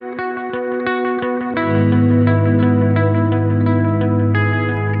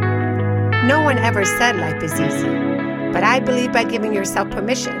No one ever said life is easy, but I believe by giving yourself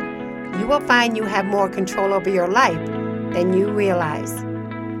permission, you will find you have more control over your life than you realize.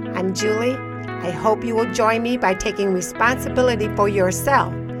 I'm Julie. I hope you will join me by taking responsibility for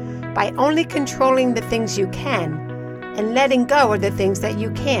yourself, by only controlling the things you can and letting go of the things that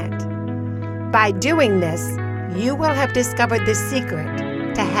you can't. By doing this, you will have discovered the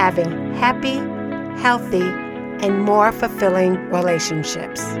secret to having happy, healthy, and more fulfilling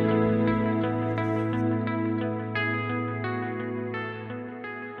relationships.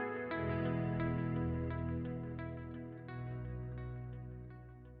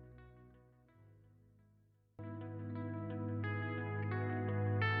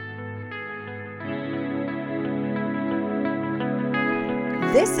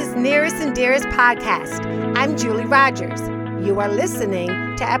 This is Nearest and Dearest Podcast. I'm Julie Rogers. You are listening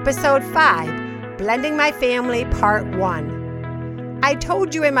to Episode 5, Blending My Family, Part 1. I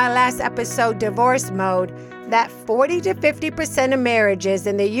told you in my last episode, Divorce Mode, that 40 to 50% of marriages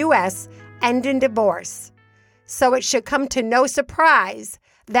in the U.S. end in divorce. So it should come to no surprise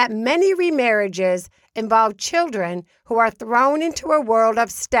that many remarriages involve children who are thrown into a world of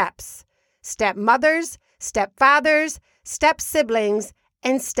steps, stepmothers, stepfathers, step-siblings,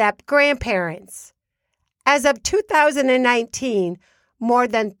 and step-grandparents. As of 2019, more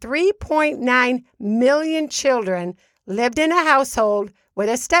than 3.9 million children lived in a household with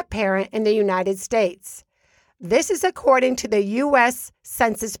a step-parent in the United States. This is according to the U.S.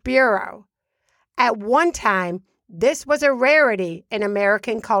 Census Bureau. At one time, this was a rarity in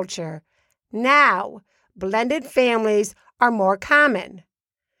American culture. Now, blended families are more common.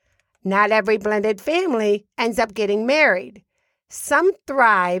 Not every blended family ends up getting married. Some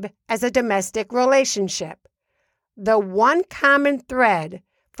thrive as a domestic relationship. The one common thread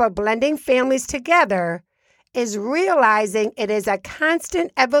for blending families together is realizing it is a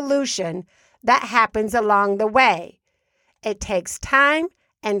constant evolution that happens along the way. It takes time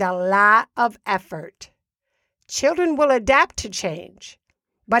and a lot of effort. Children will adapt to change,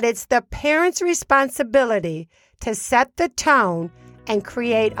 but it's the parents' responsibility to set the tone and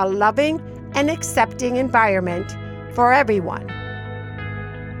create a loving and accepting environment for everyone.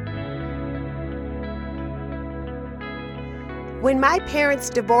 When my parents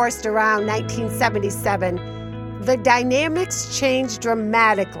divorced around 1977, the dynamics changed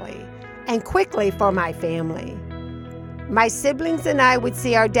dramatically and quickly for my family. My siblings and I would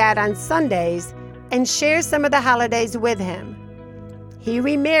see our dad on Sundays and share some of the holidays with him. He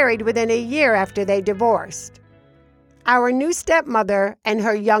remarried within a year after they divorced. Our new stepmother and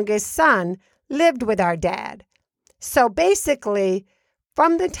her youngest son lived with our dad. So basically,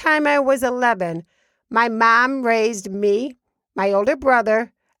 from the time I was 11, my mom raised me, my older brother,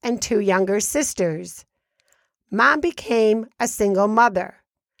 and 2 younger sisters. Mom became a single mother.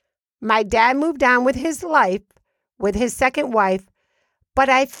 My dad moved on with his life with his second wife, but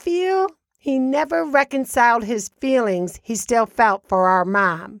I feel he never reconciled his feelings he still felt for our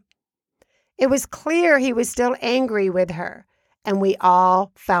mom. It was clear he was still angry with her, and we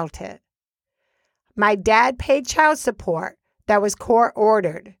all felt it. My dad paid child support that was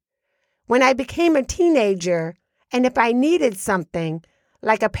court-ordered. When I became a teenager, and if I needed something,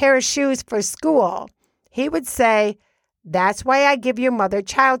 like a pair of shoes for school, he would say, "That's why I give your mother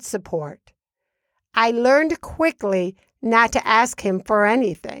child support." I learned quickly not to ask him for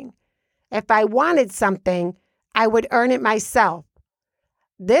anything. If I wanted something, I would earn it myself.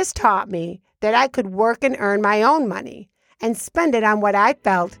 This taught me that I could work and earn my own money and spend it on what I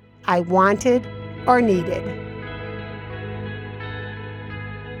felt I wanted or needed.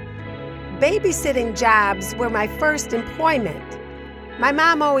 Babysitting jobs were my first employment. My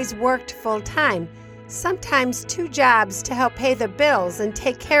mom always worked full-time, sometimes 2 jobs to help pay the bills and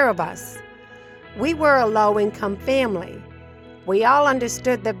take care of us. We were a low-income family. We all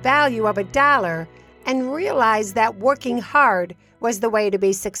understood the value of $1 and realized that working hard was the way to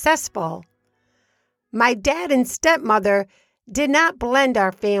be successful. My dad and stepmother did not blend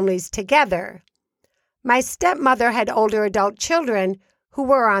our families together. My stepmother had older adult children who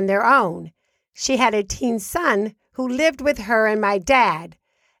were on their own. She had a teen son who lived with her and my dad.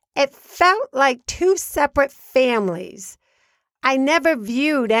 It felt like 2 separate families. I never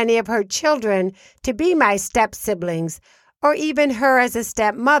viewed any of her children to be my step-siblings or even her as a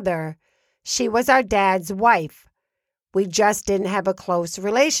stepmother. She was our dad's wife. We just didn't have a close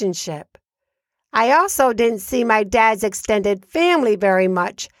relationship. I also didn't see my dad's extended family very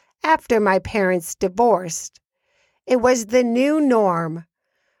much after my parents divorced. It was the new norm.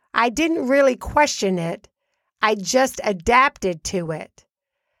 I didn't really question it. I just adapted to it.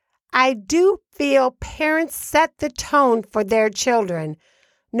 I do feel parents set the tone for their children,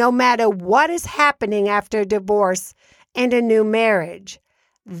 no matter what is happening after divorce and a new marriage.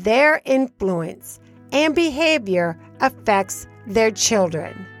 Their influence and behavior affects their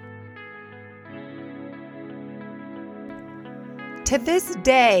children. To this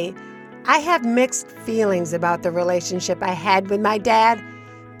day, I have mixed feelings about the relationship I had with my dad.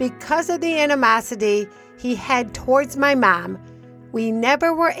 Because of the animosity he had towards my mom, we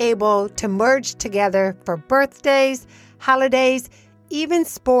never were able to merge together for birthdays, holidays, even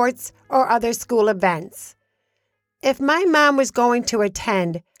sports or other school events. If my mom was going to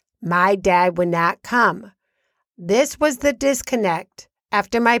attend, my dad would not come. This was the disconnect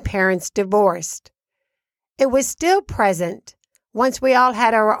after my parents divorced. It was still present once we all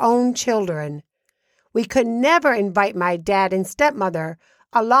had our own children. We could never invite my dad and stepmother,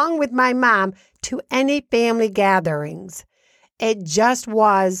 along with my mom, to any family gatherings. It just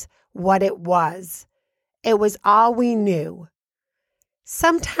was what it was. It was all we knew.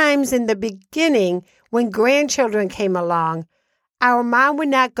 Sometimes in the beginning, when grandchildren came along, our mom would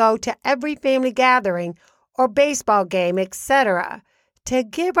not go to every family gathering or baseball game, etc., to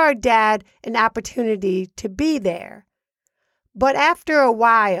give our dad an opportunity to be there. But after a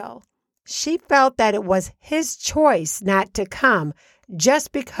while, she felt that it was his choice not to come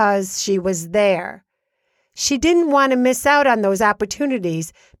just because she was there. She didn't want to miss out on those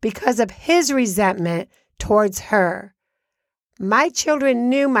opportunities because of his resentment towards her. My children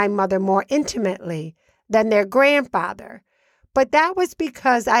knew my mother more intimately than their grandfather, but that was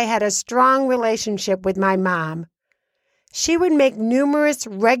because I had a strong relationship with my mom. She would make numerous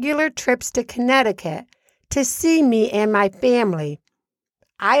regular trips to Connecticut to see me and my family.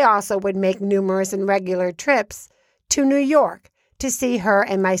 I also would make numerous and regular trips to New York to see her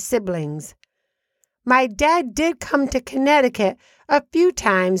and my siblings. My dad did come to Connecticut a few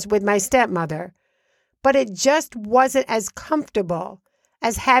times with my stepmother, but it just wasn't as comfortable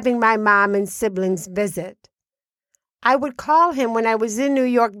as having my mom and siblings visit. I would call him when I was in New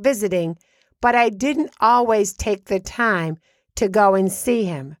York visiting, but I didn't always take the time to go and see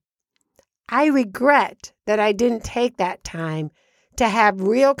him. I regret that I didn't take that time to have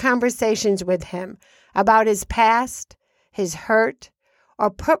real conversations with him about his past, his hurt, or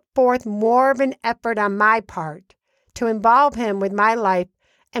put forth more of an effort on my part to involve him with my life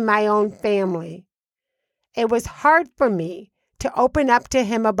and my own family. It was hard for me to open up to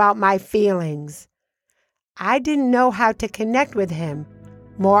him about my feelings. I didn't know how to connect with him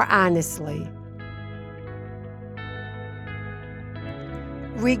more honestly.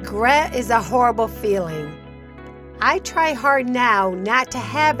 Regret is a horrible feeling. I try hard now not to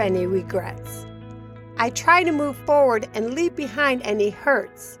have any regrets. I try to move forward and leave behind any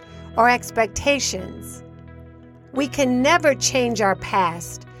hurts or expectations. We can never change our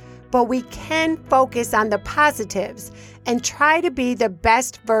past, but we can focus on the positives and try to be the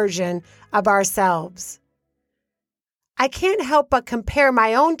best version of ourselves. I can't help but compare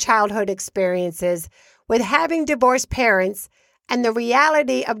my own childhood experiences with having divorced parents and the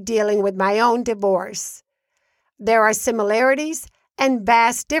reality of dealing with my own divorce. There are similarities and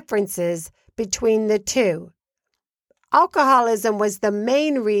vast differences between the two. Alcoholism was the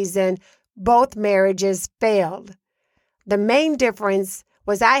main reason both marriages failed. The main difference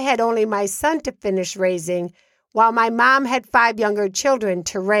was I had only my son to finish raising, while my mom had 5 younger children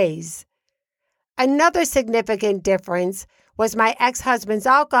to raise. Another significant difference was my ex-husband's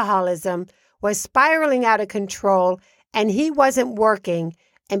alcoholism was spiraling out of control, and he wasn't working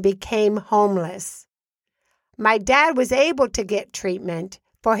and became homeless. My dad was able to get treatment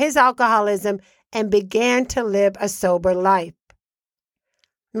for his alcoholism and began to live a sober life.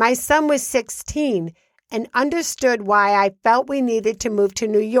 My son was 16 and understood why I felt we needed to move to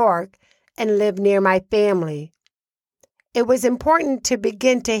New York and live near my family. It was important to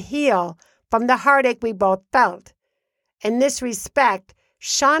begin to heal from the heartache we both felt. In this respect,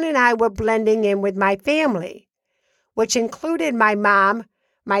 Sean and I were blending in with my family, which included my mom,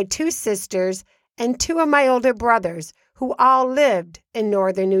 my 2 sisters, and 2 of my older brothers, who all lived in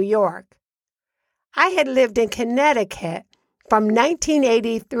northern New York. I had lived in Connecticut from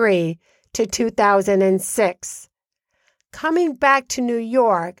 1983 to 2006. Coming back to New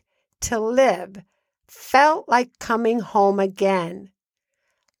York to live felt like coming home again.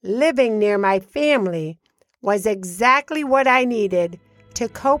 Living near my family was exactly what I needed to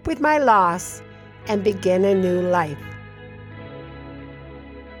cope with my loss and begin a new life.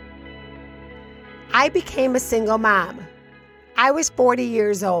 I became a single mom. I was 40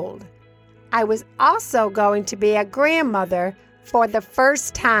 years old. I was also going to be a grandmother for the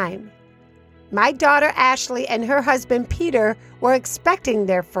first time. My daughter Ashley and her husband Peter were expecting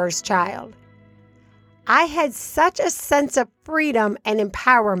their first child. I had such a sense of freedom and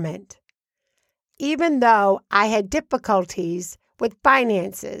empowerment, even though I had difficulties with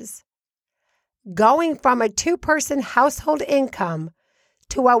finances. Going from a 2-person household income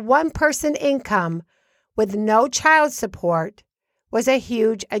to a 1-person income with no child support was a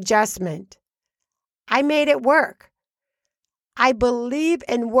huge adjustment. I made it work. I believe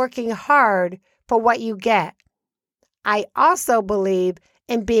in working hard for what you get. I also believe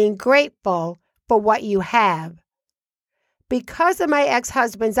in being grateful for what you have. Because of my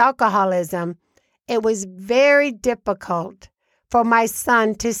ex-husband's alcoholism, it was very difficult for my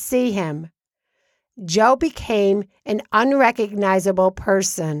son to see him. Joe became an unrecognizable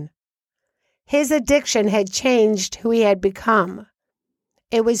person. His addiction had changed who he had become.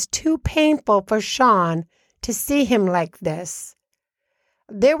 It was too painful for Sean to see him like this.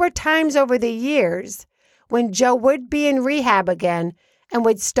 There were times over the years when Joe would be in rehab again and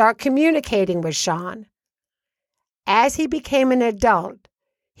would start communicating with Sean. As he became an adult,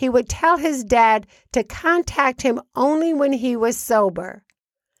 he would tell his dad to contact him only when he was sober.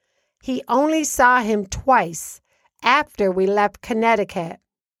 He only saw him twice after we left Connecticut.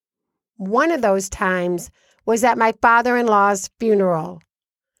 One of those times was at my father-in-law's funeral.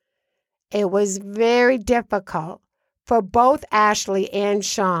 It was very difficult for both Ashley and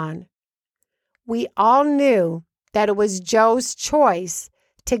Sean. We all knew that it was Joe's choice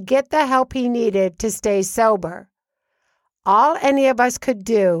to get the help he needed to stay sober. All any of us could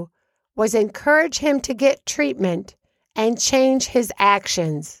do was encourage him to get treatment and change his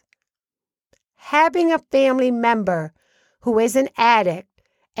actions. Having a family member who is an addict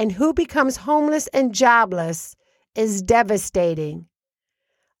and who becomes homeless and jobless is devastating.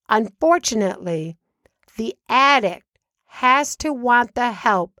 Unfortunately, the addict has to want the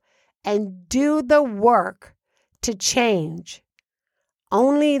help and do the work to change.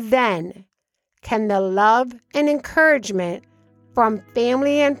 Only then can the love and encouragement from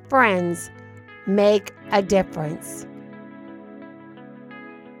family and friends make a difference.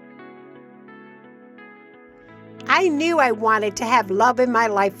 I knew I wanted to have love in my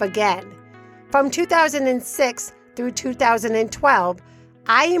life again. From 2006 through 2012,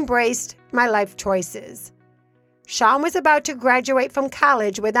 I embraced my life choices. Sean was about to graduate from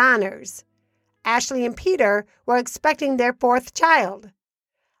college with honors. Ashley and Peter were expecting their 4th child.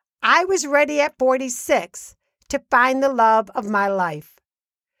 I was ready at 46 to find the love of my life.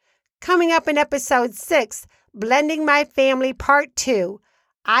 Coming up in episode 6, Blending My Family Part 2,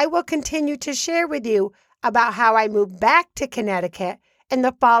 I will continue to share with you about how I moved back to Connecticut in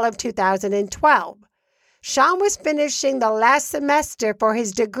the fall of 2012. Sean was finishing the last semester for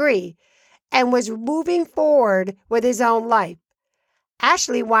his degree and was moving forward with his own life.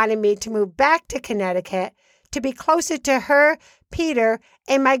 Ashley wanted me to move back to Connecticut to be closer to her, Peter,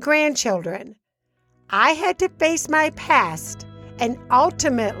 and my grandchildren. I had to face my past and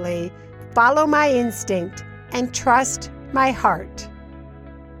ultimately follow my instinct and trust my heart.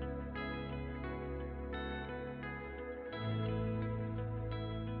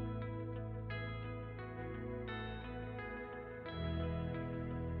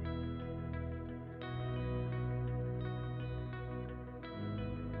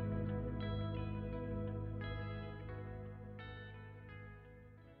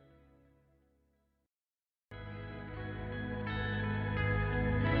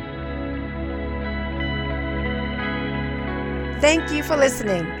 Thank you for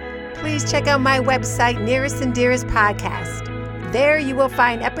listening. Please check out my website, Nearest and Dearest Podcast. There you will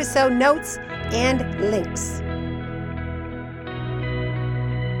find episode notes and links.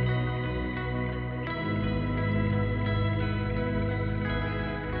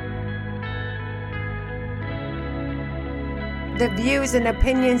 The views and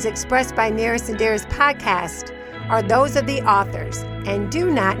opinions expressed by Nearest and Dearest Podcast are those of the authors and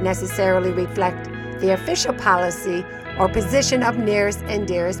do not necessarily reflect the official policy or position of Nearest and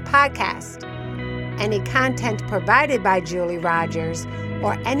Dearest Podcast. Any content provided by Julie Rogers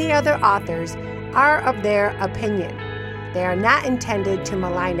or any other authors are of their opinion. They are not intended to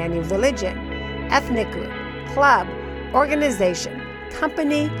malign any religion, ethnic group, club, organization,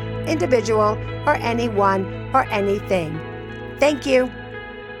 company, individual, or anyone or anything. Thank you.